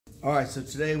All right, so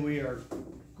today we are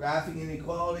graphing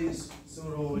inequalities,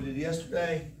 similar to what we did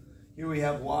yesterday. Here we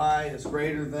have y is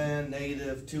greater than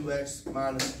negative 2x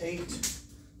minus 8.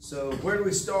 So where do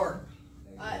we start?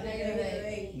 Negative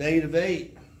 8. Negative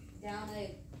 8. Down 8.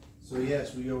 So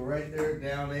yes, we go right there,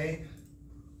 down 8.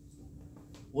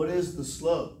 What is the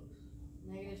slope?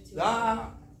 Negative 2.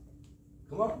 Ah!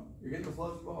 Come on, you're getting the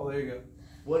fluffy ball. There you go.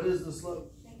 What is the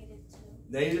slope? Negative 2.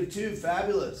 Negative 2,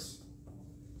 fabulous.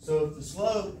 So if the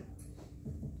slope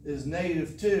is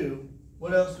negative 2,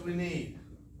 what else do we need?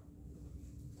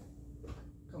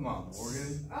 Come on,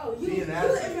 Morgan. Oh,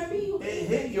 It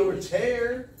hit your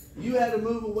chair. You had to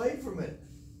move away from it.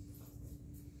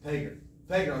 Pager,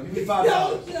 I'll give you $5.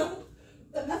 No.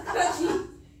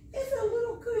 It's a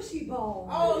little cushy ball.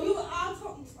 Oh, I'll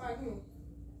talk. Alright, come on.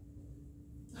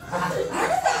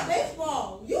 That's not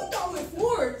baseball. You throw it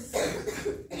forwards. But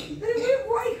it went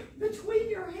right between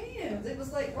your hands. It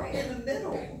was like right in the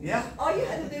middle. Yeah. All you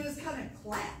had to do was kind of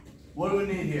clap. What do we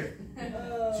need here?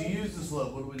 To use the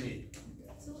slope, what do we need?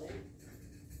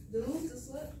 Lose the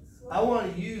slip. I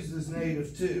want to use this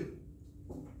negative 2.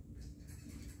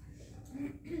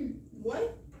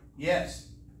 What? Yes.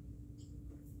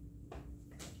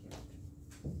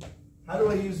 How do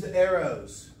I use the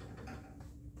arrows?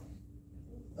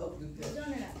 Oh, good.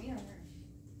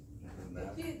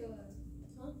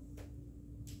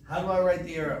 How do I write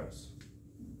the arrows?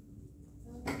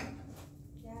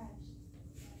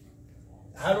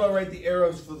 How do I write the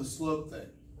arrows for the slope thing?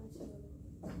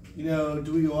 You know,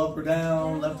 do we go up or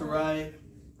down, left or right?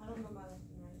 I don't know my left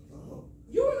and right. Oh.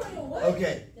 You were on your what?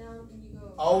 Okay. Down and you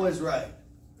go. Always right.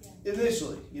 Yeah.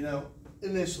 Initially,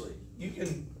 initially. You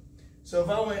can, so if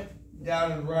I went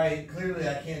down and right, clearly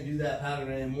I can't do that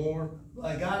pattern anymore. But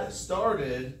I got it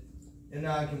started, and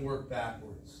now I can work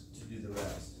backwards to do the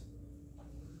rest.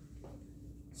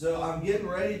 So I'm getting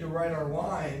ready to write our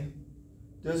line.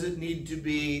 Does it need to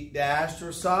be dashed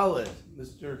or solid,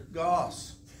 Mr.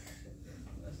 Goss?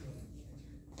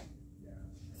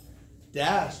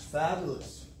 Dashed,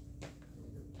 fabulous.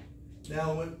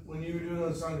 Now, when you were doing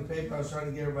this on the paper, I was trying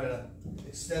to get everybody to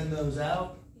extend those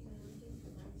out.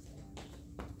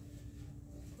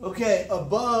 Okay,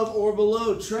 above or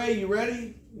below. Trey, you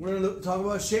ready? We're going to talk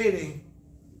about shading.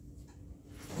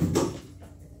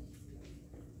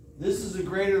 This is a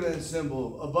greater than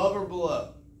symbol. Above or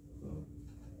below?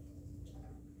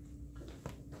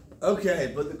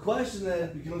 Okay, but the question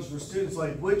then becomes for students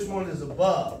like, which one is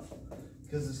above?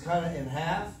 Because it's kind of in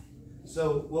half.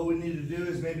 So what we need to do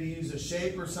is maybe use a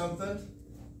shape or something.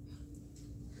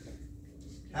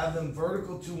 Have them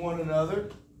vertical to one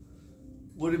another.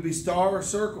 Would it be star or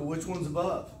circle? Which one's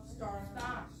above? Star.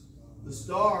 The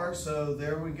star, so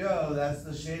there we go. That's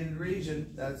the shaded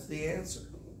region. That's the answer.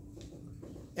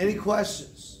 Any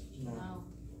questions? No.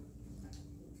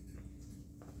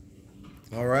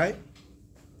 All right.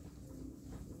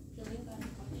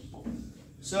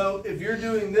 So if you're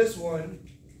doing this one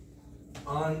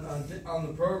on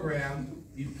the program,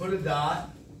 you put a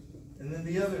dot and then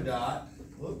the other dot.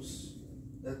 Whoops.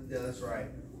 Yeah, that's right.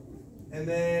 And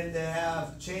then they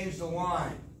have changed the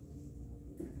line.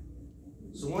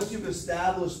 So once you've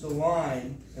established the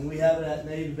line, and we have it at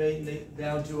negative 8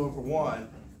 down 2 over 1,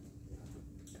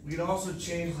 we can also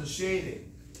change the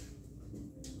shading.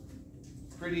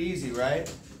 Pretty easy, right?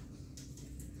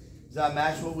 Does that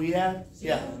match what we had?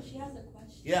 Yeah. She has a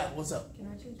question. Yeah, what's up? Can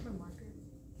I change my marker?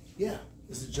 Yeah.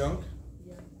 Is it junk?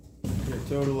 Yeah. Here,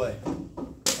 throw it away.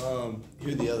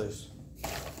 Here are the others.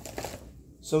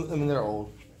 They're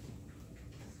old.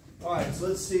 All right, so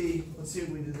let's see if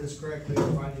we did this correctly or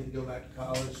if I need to go back to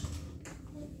college.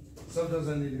 Sometimes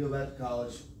I need to go back to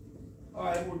college. All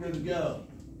right, we're good to go.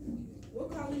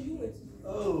 What college you went to?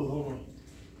 Oh, hold on.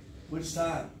 Which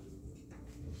time?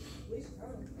 Which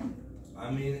time?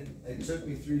 I mean, it took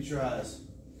me 3 tries.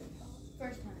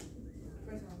 First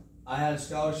time. I had a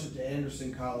scholarship to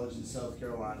Anderson College in South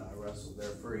Carolina. I wrestled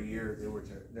there for a year.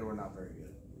 They were not very good.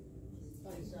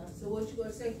 So what you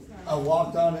gonna say? I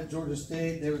walked on at Georgia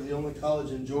State. They were the only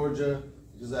college in Georgia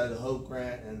because I had a Hope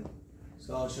grant and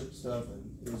scholarship stuff,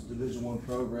 and it was a Division I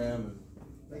program,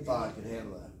 and I thought I could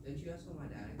handle that. Didn't you ask my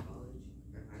dad in college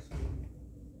or high school?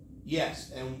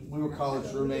 Yes, and we were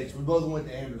college roommates. We both went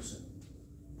to Anderson.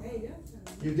 Hey,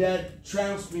 that's Your dad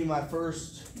trounced me my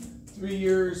first 3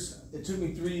 years. It took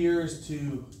me 3 years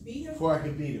before I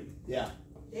could beat him. Yeah.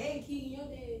 Dang, Keegan, your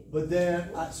dad. But then,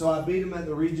 so I beat him at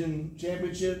the region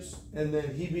championships, and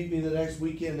then he beat me the next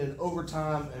weekend in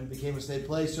overtime and became a state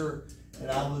placer,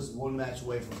 and I was 1 match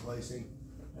away from placing,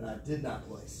 and I did not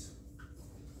place.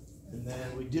 And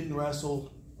then we didn't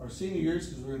wrestle our senior years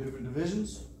because we were in different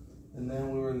divisions, And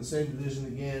then we were in the same division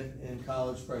again in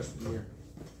college freshman year.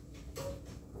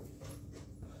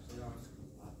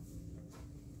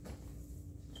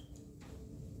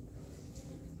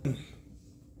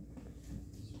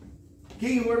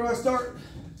 Keegan, where do I start?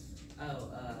 Oh,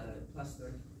 plus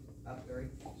 3. Up 3.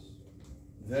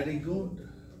 Very good.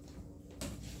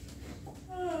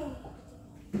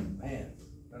 Man,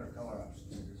 better color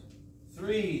options.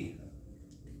 3.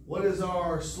 What is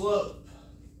our slope?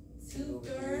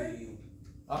 2/3.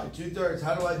 All right, 2/3.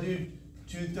 How do I do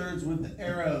 2/3 with the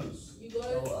arrows? You go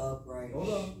up, right. Hold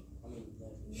on. I mean,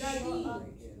 left. You gotta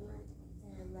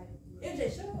be. MJ,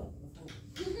 shut up.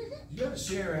 You gotta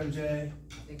share, MJ.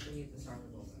 I think we need to start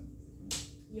with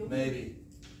both. Maybe.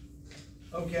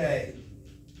 Okay.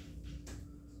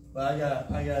 But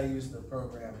I gotta use the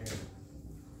program here.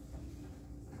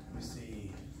 Let me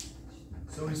see.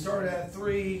 So we started at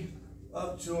 3,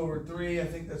 up to over 3. I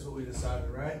think that's what we decided,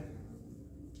 right?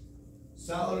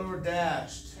 Solid or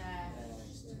dashed?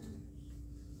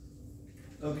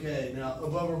 Okay, now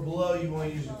above or below, you want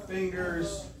to use your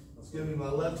fingers. It's gonna be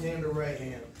my left hand or right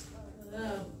hand.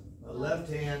 My left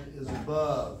hand is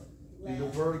above. Do the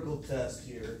vertical test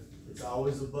here. It's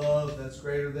always above, that's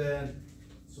greater than.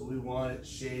 So we want it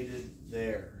shaded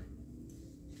there.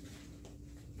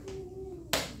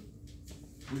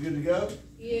 We good to go?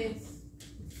 Yes.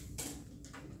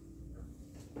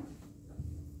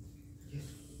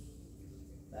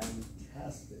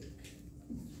 Fantastic.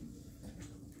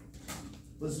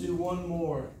 Let's do one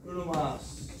more. Uno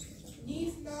más.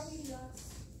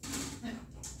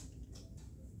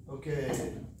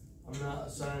 Okay, I'm not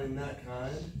assigning that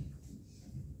kind.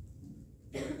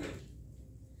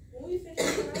 When we finish,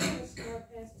 I'm gonna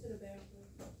start pass to the bathroom.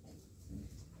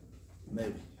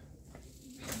 Maybe.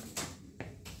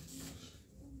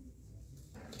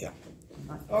 Yeah.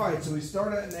 All right, so we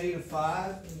start at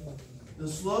 -5. The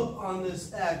slope on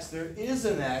this x, there is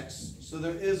an x, so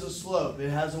there is a slope. It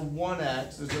has a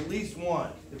 1x. There's at least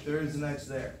one if there is an x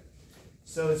there.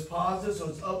 So it's positive, so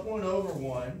it's up 1 over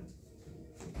 1.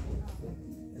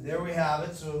 And there we have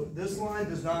it. So this line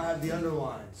does not have the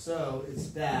underline. So it's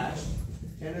dashed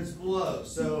and it's below.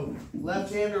 So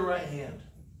left hand or right hand?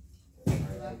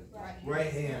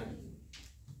 Right hand.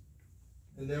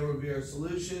 And there would be our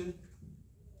solution.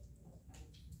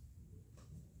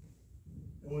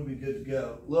 And we'd be good to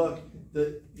go. Look,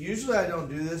 usually I don't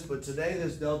do this, but today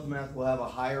this Delta Math will have a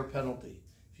higher penalty.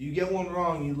 If you get one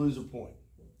wrong, you lose a point.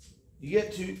 You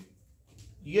get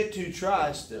two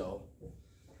tries still.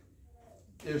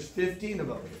 There's 15 of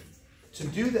them. To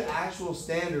do the actual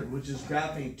standard, which is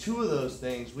graphing 2 of those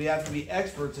things, we have to be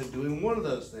experts at doing 1 of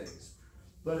those things.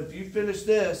 But if you finish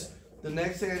this, the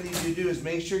next thing I need you to do is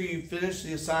make sure you finish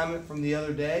the assignment from the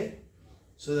other day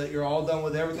so that you're all done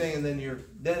with everything, and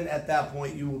then at that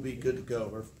point you will be good to go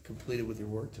or completed with your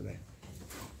work today.